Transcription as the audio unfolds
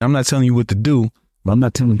I'm not telling you what to do, but I'm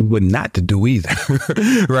not telling you what not to do either.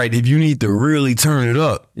 Right? If you need to really turn it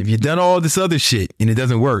up, if you've done all this other shit and it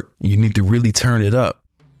doesn't work, you need to really turn it up.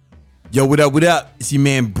 Yo, what up, what up? It's your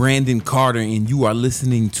man, Brandon Carter, and you are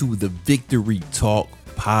listening to the Victory Talk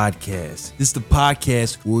podcast. This is the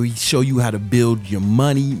podcast where we show you how to build your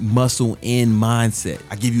money, muscle, and mindset.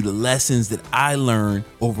 I give you the lessons that I learned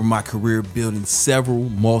over my career building several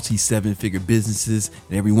multi-seven-figure businesses,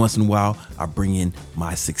 and every once in a while, I bring in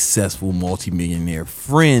my successful multi-millionaire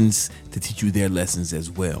friends to teach you their lessons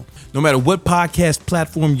as well. No matter what podcast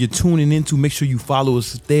platform you're tuning into, make sure you follow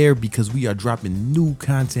us there because we are dropping new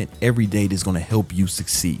content every day that's going to help you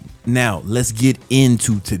succeed. Now, let's get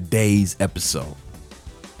into today's episode.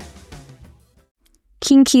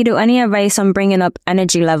 King Keto, any advice on bringing up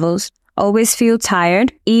energy levels? Always feel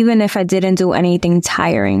tired, even if I didn't do anything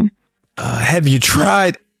tiring. Have you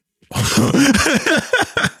tried?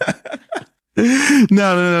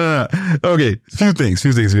 No. Okay, few things.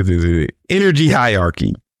 Energy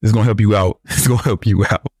hierarchy is going to help you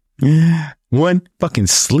out. One, fucking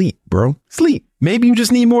sleep, bro. Sleep. Maybe you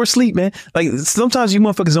just need more sleep, man. Like sometimes you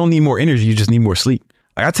motherfuckers don't need more energy. You just need more sleep.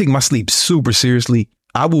 Like, I take my sleep super seriously.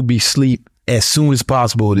 I will be asleep as soon as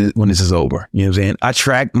possible when this is over. You know what I'm saying? I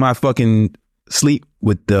track my fucking sleep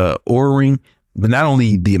with the Oura Ring, but not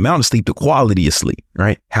only the amount of sleep, the quality of sleep,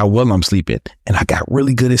 right? How well I'm sleeping. And I got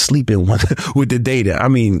really good at sleeping with the data. I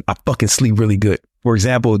mean, I fucking sleep really good. For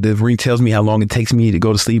example, the ring tells me how long it takes me to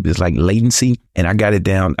go to sleep. It's like latency. And I got it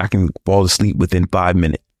down. I can fall asleep within 5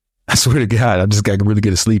 minutes. I swear to God, I just got really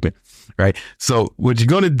good at sleeping, right? So what you're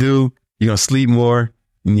going to do, you're going to sleep more.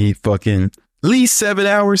 You need fucking at least 7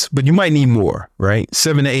 hours, but you might need more, right?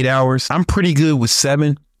 7 to 8 hours. I'm pretty good with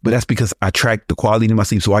 7, but that's because I track the quality of my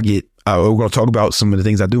sleep. So I get, we're going to talk about some of the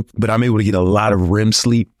things I do, but I'm able to get a lot of REM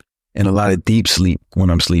sleep and a lot of deep sleep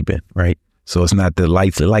when I'm sleeping, right? So it's not the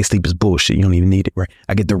light sleep is bullshit. You don't even need it, right?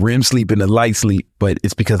 I get the REM sleep and the light sleep, but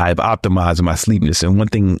it's because I've optimized my sleepiness. And one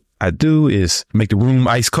thing I do is make the room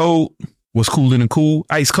ice cold. What's cooler than cool?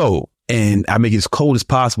 Ice cold. And I make it as cold as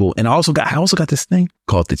possible. And I also got this thing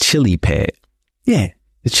called the chili pad. Yeah,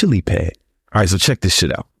 the chili pad. All right, so check this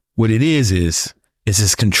shit out. What it is it's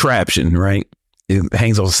this contraption, right? It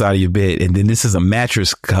hangs on the side of your bed. And then this is a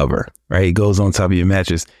mattress cover, right? It goes on top of your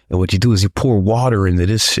mattress. And what you do is you pour water into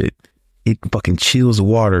this shit. It fucking chills the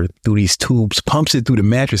water through these tubes, pumps it through the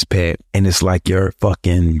mattress pad. And it's like your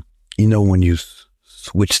fucking, you know, when you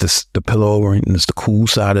switch the pillow over and it's the cool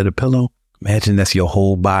side of the pillow. Imagine that's your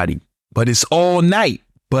whole body. But it's all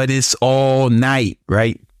night,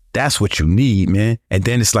 right? That's what you need, man. And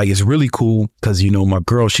then it's like, it's really cool because, you know, my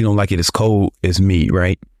girl, she don't like it as cold as me,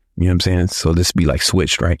 right? You know what I'm saying? So this be like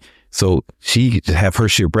switched, right? So she just have her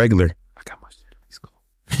shit regular. I got my shit ice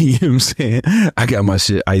cold. You know what I'm saying? I got my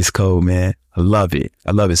shit ice cold, man. I love it.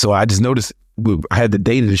 So I just noticed I had the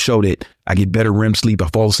data to show that I get better REM sleep. I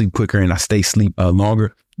fall asleep quicker and I stay asleep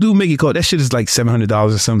longer. Do make it cold. That shit is like $700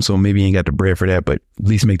 or something. So maybe you ain't got the bread for that, but at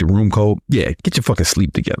least make the room cold. Yeah. Get your fucking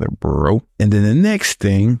sleep together, bro. And then the next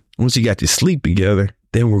thing, once you got your sleep together,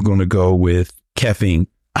 then we're going to go with caffeine.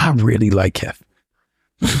 I really like caffeine.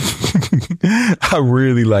 I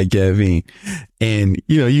really like caffeine. And,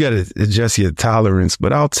 you know, you got to adjust your tolerance,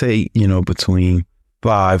 but I'll take, you know, between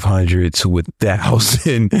 500 to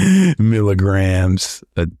 1,000 milligrams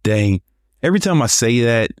a day. Every time I say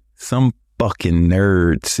that, some fucking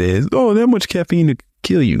nerd says, oh, that much caffeine to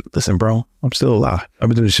kill you. Listen, bro, I'm still alive. I've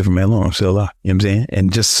been doing this shit for man long. I'm still alive. You know what I'm saying?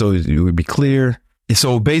 And just so it would be clear. And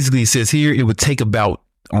so basically it says here, it would take about,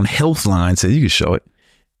 on Healthline, so you can show it.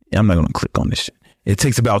 I'm not going to click on this shit. It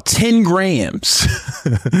takes about 10 grams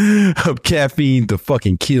of caffeine to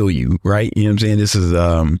fucking kill you, right? You know what I'm saying? This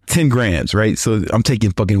is 10 grams, right? So I'm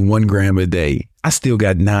taking fucking 1 gram a day. I still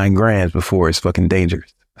got 9 grams before it's fucking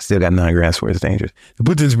dangerous. I still got 9 grams before it's dangerous. To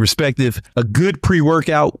put this in perspective, a good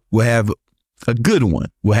pre-workout will have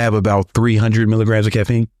about 300 milligrams of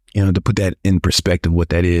caffeine. You know, to put that in perspective, what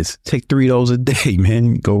that is, take 3 of those a day,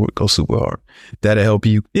 man. Go super hard. That'll help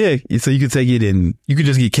you. Yeah. So you can take it and you can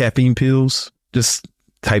just get caffeine pills. Just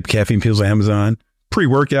type caffeine pills on Amazon.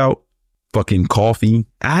 Pre-workout, fucking coffee.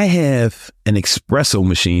 I have an espresso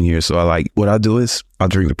machine here. So what I'll do is I'll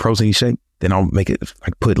drink the protein shake. Then I'll make it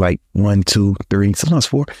like put like 1, 2, 3, sometimes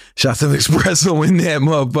 4 shots of espresso in that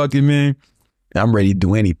motherfucking, man. I'm ready to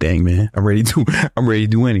do anything, man. I'm ready to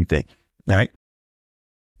do anything. All right.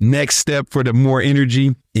 Next step for the more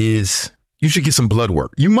energy is you should get some blood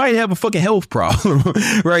work. You might have a fucking health problem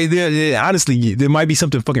right there. Honestly, there might be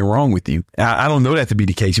something fucking wrong with you. I don't know that to be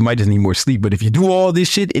the case. You might just need more sleep. But if you do all this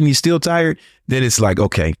shit and you're still tired, then it's like,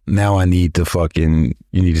 okay, now you need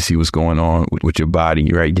to see what's going on with your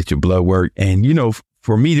body, right? Get your blood work. And, you know,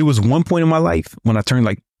 For me, there was one point in my life when I turned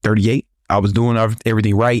like 38. I was doing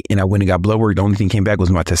everything right, and I went and got blood work. The only thing came back was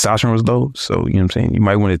my testosterone was low. So, you know what I'm saying? You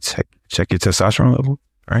might want to check your testosterone level,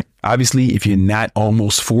 right? Obviously, if you're not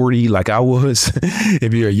almost 40 like I was,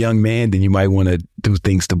 if you're a young man, then you might want to do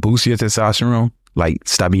things to boost your testosterone, like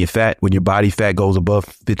stop being fat. When your body fat goes above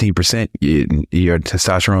 15%, your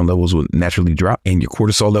testosterone levels will naturally drop, and your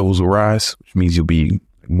cortisol levels will rise, which means you'll be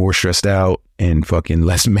more stressed out and fucking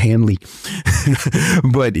less manly.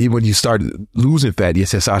 But when you start losing fat, your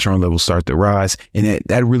testosterone levels start to rise, and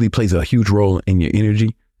that really plays a huge role in your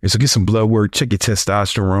energy. So get some blood work, check your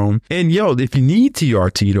testosterone. And if you need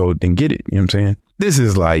TRT though, then get it. You know what I'm saying? This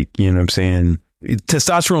is like, you know what I'm saying?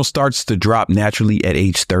 Testosterone starts to drop naturally at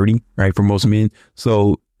age 30, right? For most men.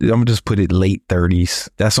 So I'm gonna just put it late 30s.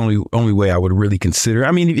 That's the only way I would really consider.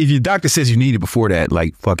 I mean, if your doctor says you need it before that,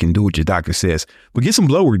 like fucking do what your doctor says. But get some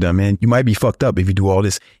blood work done, man. You might be fucked up if you do all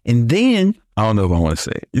this. And then, I don't know if I want to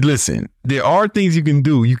say it. Listen, there are things you can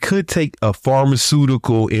do. You could take a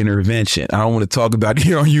pharmaceutical intervention. I don't want to talk about it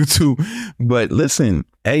here on YouTube. But listen,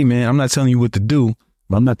 hey man, I'm not telling you what to do.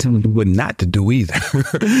 I'm not telling you what not to do either,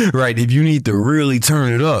 right? If you need to really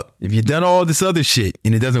turn it up, if you've done all this other shit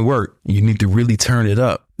and it doesn't work, you need to really turn it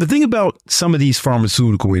up. The thing about some of these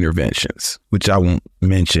pharmaceutical interventions, which I won't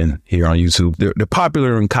mention here on YouTube, they're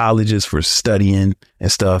popular in colleges for studying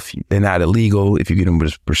and stuff. They're not illegal if you get them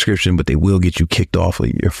with a prescription, but they will get you kicked off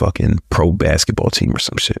of your fucking pro basketball team or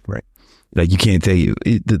some shit, right? Like you can't tell you.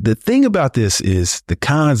 The thing about this is the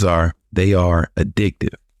cons are they are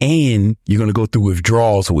addictive. And you're going to go through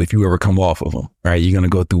withdrawals if you ever come off of them, right? You're going to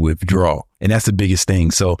go through withdrawal. And that's the biggest thing.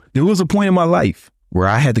 So there was a point in my life where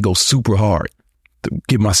I had to go super hard to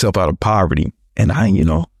get myself out of poverty. And I went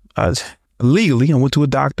to a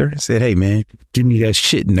doctor and said, hey, man, give me that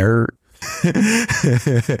shit, nerd.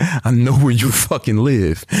 I know where you fucking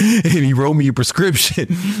live. And he wrote me a prescription.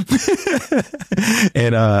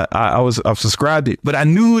 And I've subscribed it. But I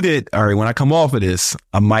knew that, all right, when I come off of this,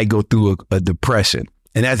 I might go through a depression.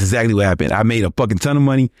 And that's exactly what happened. I made a fucking ton of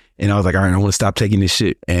money and I was like, all right, I want to stop taking this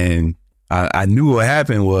shit. And I knew what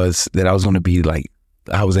happened was that I was going to be like,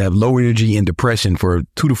 I was have low energy and depression for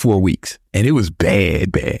 2 to 4 weeks. And it was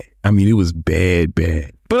bad. I mean, it was bad.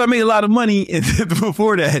 But I made a lot of money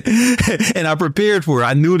before that. And I prepared for it.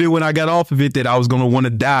 I knew that when I got off of it, that I was going to want to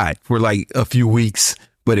die for like a few weeks.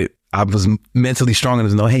 But I was mentally strong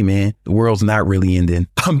enough to know, hey, man, the world's not really ending.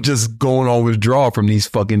 I'm just going on withdrawal from these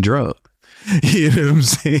fucking drugs. You know what I'm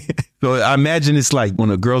saying? So I imagine it's like when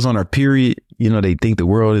a girl's on her period, they think the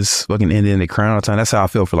world is fucking ending and they cry all the time. That's how I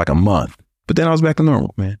felt for like a month. But then I was back to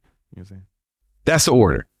normal, man. You know what I'm saying? That's the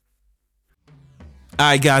order. All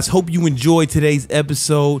right, guys. Hope you enjoyed today's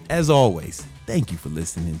episode. As always, thank you for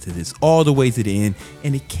listening to this all the way to the end.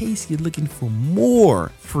 And in case you're looking for more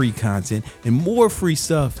free content and more free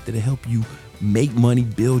stuff that'll help you make money,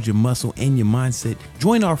 build your muscle and your mindset,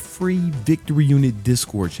 join our free Victory Unit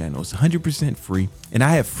Discord channel. It's 100% free. And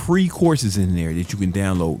I have free courses in there that you can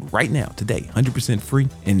download right now, today, 100% free.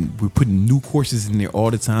 And we're putting new courses in there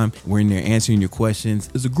all the time. We're in there answering your questions.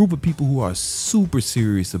 There's a group of people who are super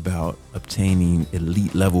serious about obtaining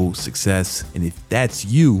elite level success. And if that's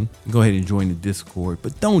you, go ahead and join the Discord.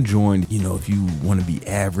 But don't join, if you want to be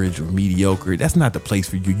average or mediocre. That's not the place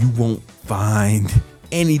for you. You won't find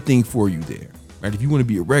anything for you there, right? If you want to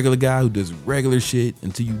be a regular guy who does regular shit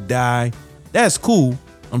until you die, that's cool.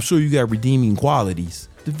 I'm sure you got redeeming qualities.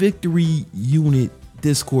 The Victory Unit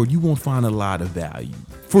Discord, you won't find a lot of value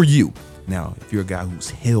for you. Now, if you're a guy who's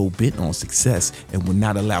hell bent on success and will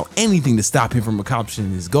not allow anything to stop him from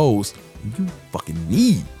accomplishing his goals, you fucking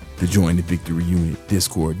need to join the Victory Unit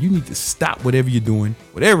Discord. You need to stop whatever you're doing,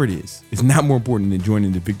 whatever it is. It's not more important than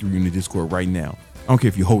joining the Victory Unit Discord right now. I don't care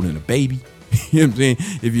if you're holding a baby. You know what I'm saying?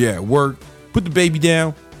 If you're at work, put the baby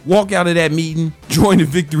down, walk out of that meeting, join the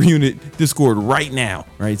Victory Unit Discord right now,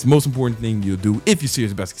 right? It's the most important thing you'll do if you're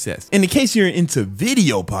serious about success. And in case you're into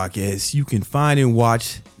video podcasts, you can find and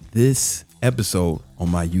watch this episode on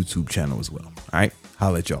my YouTube channel as well. All right?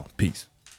 Holla at y'all. Peace.